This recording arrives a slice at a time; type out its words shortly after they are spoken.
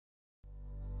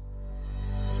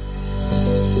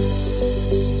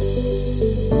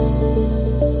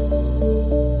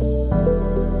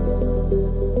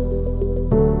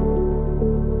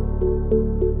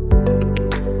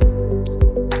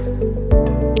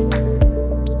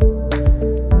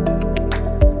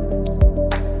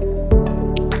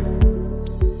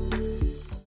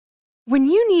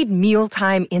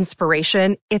mealtime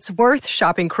inspiration, it's worth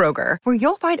shopping Kroger, where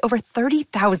you'll find over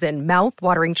 30,000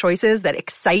 mouth-watering choices that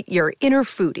excite your inner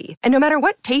foodie. And no matter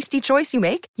what tasty choice you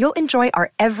make, you'll enjoy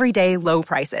our everyday low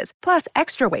prices, plus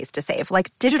extra ways to save,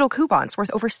 like digital coupons worth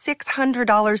over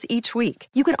 $600 each week.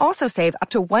 You can also save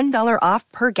up to $1 off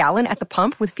per gallon at the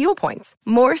pump with fuel points.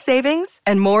 More savings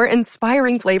and more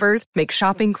inspiring flavors make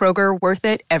shopping Kroger worth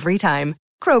it every time.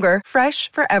 Kroger,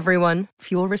 fresh for everyone.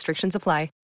 Fuel restrictions apply.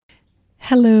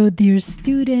 Hello, dear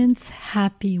students.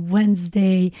 Happy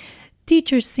Wednesday.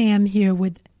 Teacher Sam here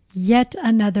with yet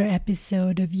another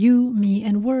episode of You, Me,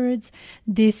 and Words.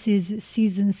 This is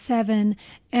Season 7,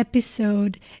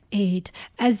 Episode 8.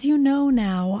 As you know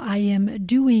now, I am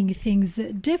doing things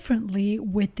differently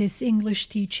with this English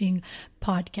teaching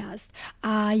podcast.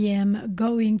 I am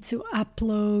going to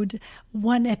upload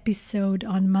one episode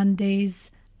on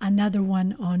Mondays, another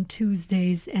one on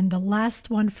Tuesdays, and the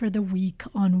last one for the week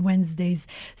on Wednesdays.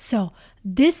 So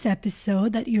this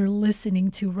episode that you're listening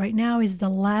to right now is the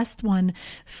last one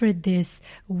for this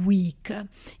week.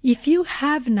 If you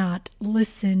have not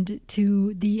listened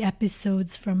to the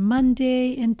episodes from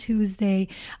Monday and Tuesday,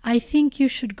 I think you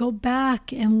should go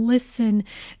back and listen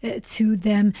to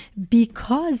them,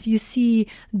 because you see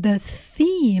the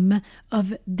theme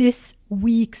of this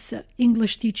week's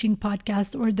English teaching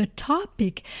podcast, or the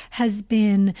topic, has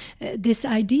been this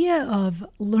idea of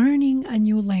learning a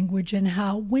new language, and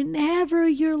how whenever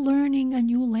you're learning a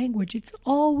new language, it's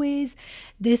always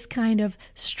this kind of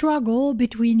struggle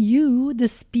between you, the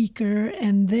speaker,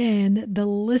 and then the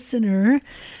listener,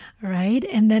 right?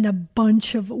 And then a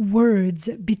bunch of words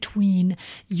between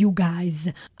you guys.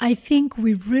 I think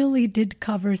we really did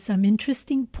cover some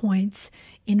interesting points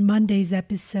in Monday's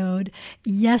episode.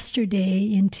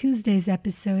 Yesterday, in Tuesday's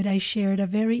episode, I shared a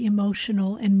very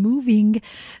emotional and moving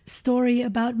story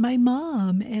about my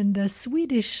mom and the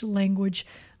Swedish language.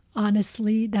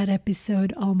 Honestly, that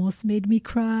episode almost made me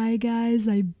cry, guys.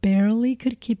 I barely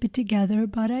could keep it together,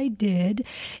 but I did.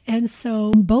 And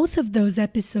so in both of those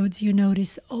episodes, you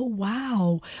notice, oh,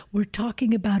 wow, we're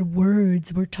talking about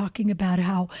words. We're talking about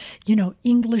how,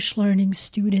 English learning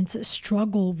students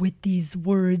struggle with these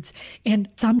words. And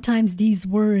sometimes these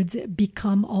words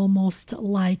become almost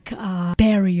like a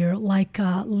barrier, like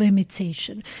a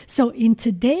limitation. So in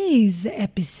today's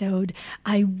episode,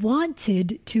 I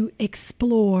wanted to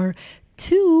explore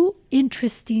two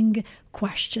interesting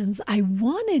questions. I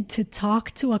wanted to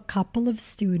talk to a couple of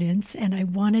students, and I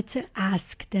wanted to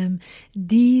ask them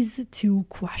these two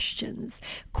questions.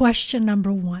 Question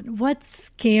number one: what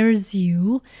scares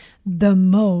you the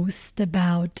most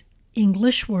about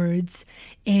English words?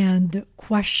 And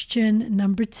question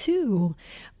number two: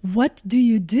 what do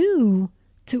you do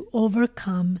to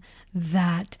overcome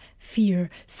that fear?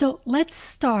 So let's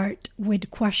start with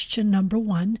question number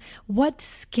one. What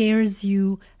scares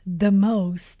you the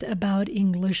most about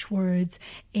English words?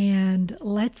 And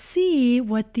let's see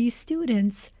what these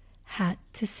students had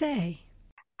to say.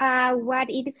 What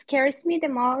it scares me the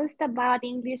most about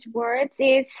English words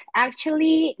is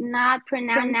actually not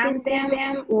pronouncing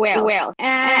them well,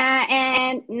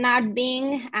 and not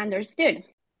being understood.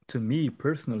 To me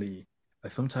personally, I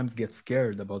sometimes get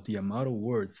scared about the amount of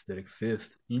words that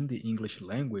exist in the English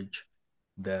language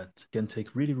that can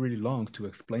take really, really long to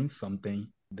explain something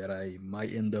that I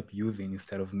might end up using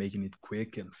instead of making it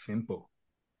quick and simple,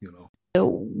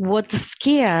 What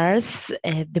scares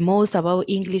the most about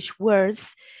English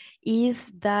words is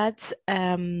that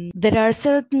there are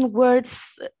certain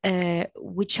words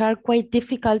which are quite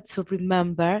difficult to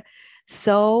remember.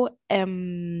 So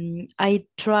I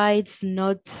tried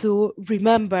not to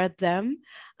remember them,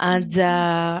 and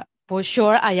for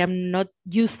sure I am not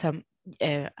use them.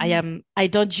 I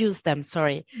don't use them.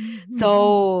 Sorry. Mm-hmm.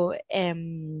 So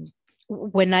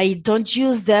when I don't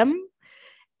use them,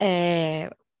 I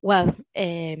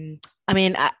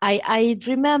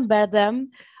remember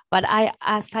them, but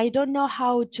as I don't know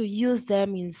how to use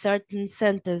them in certain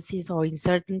sentences or in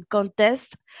certain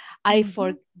contexts, I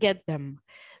forget them.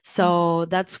 So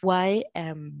that's why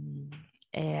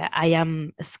I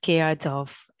am scared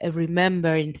of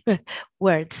remembering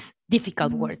words,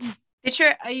 difficult words.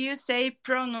 Teacher, you say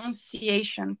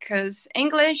pronunciation because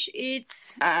English is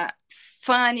a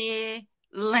funny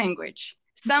language.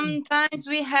 Sometimes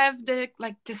we have the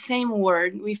same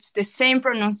word with the same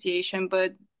pronunciation,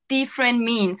 but different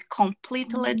means,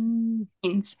 completely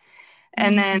means.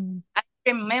 And then I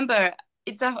remember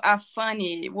it's a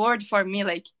funny word for me,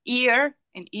 like ear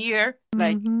and ear,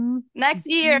 like next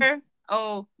year.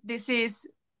 Oh, this is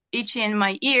itching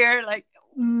my ear. Like,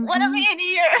 what am I in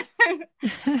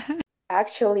ear?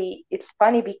 Actually, it's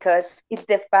funny because it's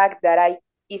the fact that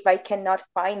if I cannot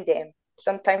find them,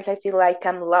 Sometimes I feel like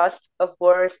I'm lost of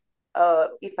words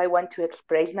if I want to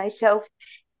express myself.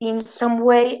 In some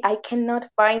way, I cannot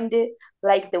find it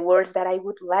like the words that I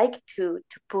would like to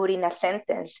put in a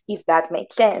sentence, if that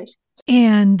makes sense.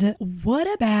 And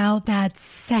what about that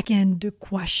second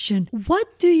question?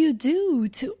 What do you do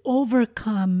to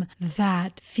overcome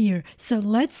that fear? So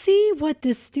let's see what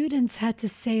the students had to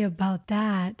say about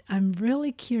that. I'm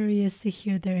really curious to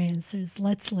hear their answers.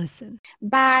 Let's listen.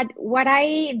 But what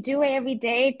I do every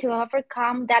day to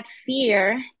overcome that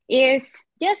fear is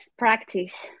just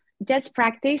practice. Just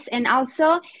practice and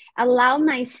also allow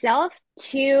myself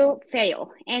to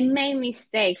fail and make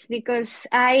mistakes, because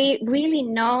I really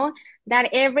know that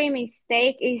every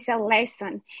mistake is a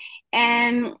lesson.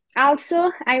 And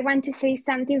also, I want to say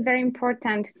something very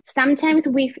important. Sometimes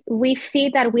we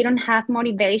feel that we don't have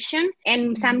motivation,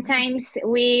 and sometimes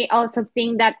we also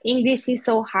think that English is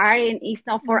so hard and it's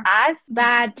not for us.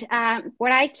 But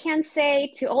what I can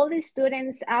say to all the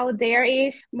students out there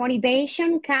is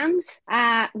motivation comes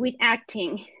with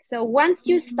acting. So once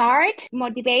you start,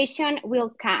 motivation will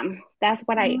come. That's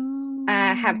what I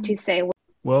have to say.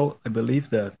 Well, I believe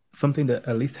that something that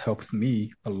at least helps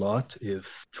me a lot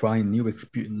is trying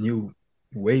new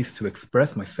ways to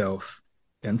express myself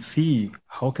and see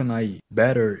how can I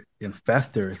better and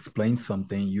faster explain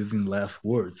something using less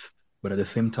words, but at the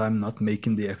same time not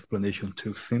making the explanation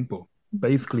too simple.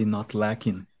 Basically not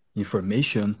lacking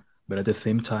information, but at the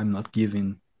same time not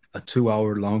giving a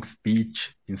 2-hour long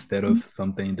speech instead of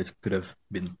something that could have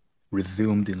been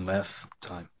resumed in less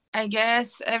time. I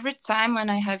guess every time when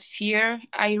I have fear,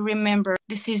 I remember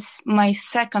this is my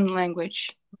second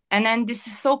language. And then this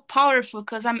is so powerful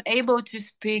because I'm able to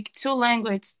speak three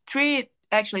languages,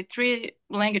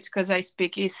 because I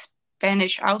speak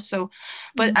Spanish also.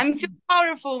 But I'm feel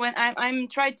powerful when I'm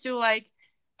trying to like,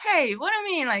 hey, what I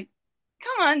mean? Like,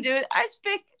 come on, dude. I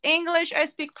speak English, I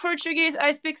speak Portuguese,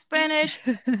 I speak Spanish.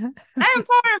 I'm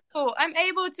powerful. I'm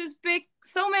able to speak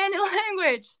so many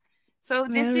languages. So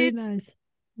this is nice.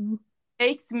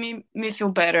 Makes me feel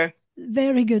better.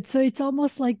 Very good. So it's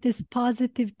almost like this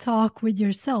positive talk with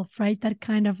yourself, right? That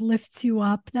kind of lifts you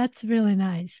up. That's really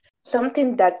nice.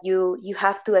 Something that you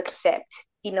have to accept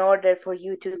in order for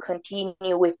you to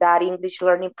continue with that English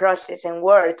learning process and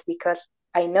words, because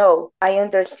I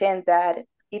understand that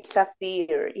it's a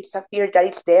fear. It's a fear that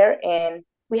is there, and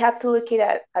we have to look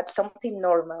at something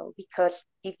normal, because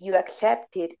if you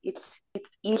accept it, it's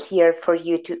easier for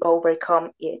you to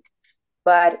overcome it.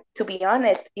 But to be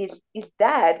honest, is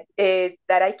that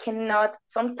I cannot,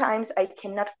 sometimes I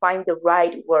cannot find the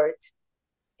right words,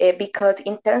 because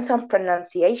in terms of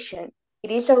pronunciation, it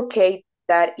is okay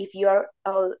that if you are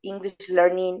an English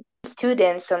learning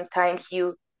student, sometimes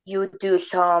you do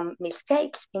some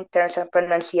mistakes in terms of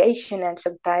pronunciation, and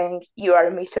sometimes you are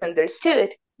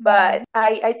misunderstood. But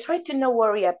I try to not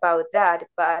worry about that,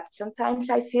 but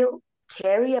sometimes I feel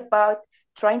scary about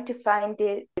trying to find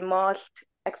the most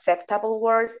acceptable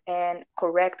words and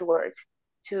correct words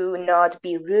to not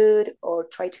be rude or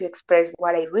try to express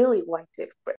what I really want to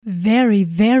express. Very,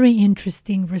 very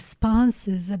interesting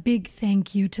responses. A big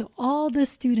thank you to all the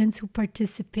students who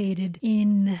participated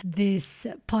in this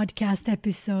podcast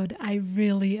episode. I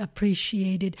really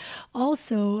appreciate it.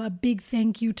 Also, a big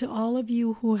thank you to all of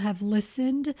you who have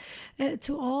listened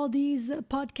to all these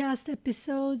podcast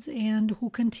episodes and who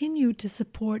continue to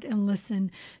support and listen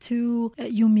to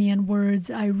You, Me, and Words.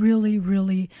 I really,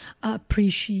 really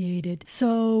appreciate it.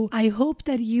 So I hope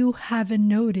that you haven't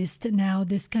noticed now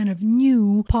this kind of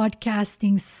new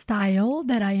podcasting style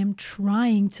that I am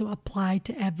trying to apply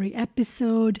to every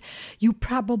episode. You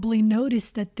probably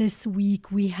noticed that this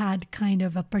week we had kind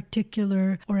of a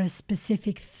particular or a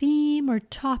specific theme or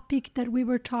topic that we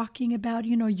were talking about,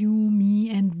 you, me,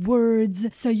 and words.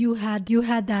 So you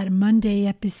had that Monday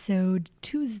episode,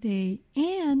 Tuesday,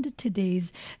 and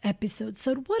today's episode.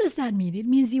 So what does that mean? It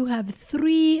means you have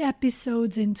 3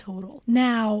 episodes in total.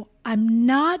 Now, I'm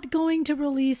not going to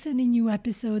release any new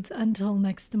episodes until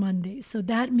next Monday. So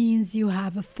that means you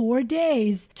have 4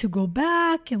 days to go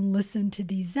back and listen to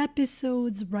these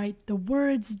episodes, write the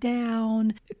words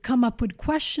down, come up with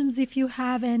questions if you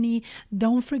have any.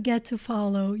 Don't forget to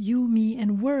follow You, Me,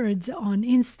 and Words on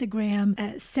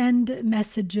Instagram. Send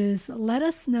messages. Let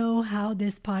us know how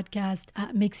this podcast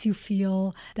makes you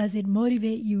feel. Does it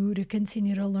motivate you to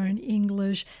continue to learn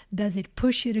English? Does it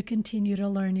push you to continue to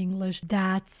learn English?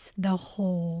 That's the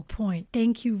whole point.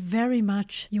 Thank you very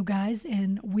much, you guys,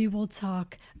 and we will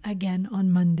talk again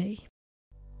on Monday.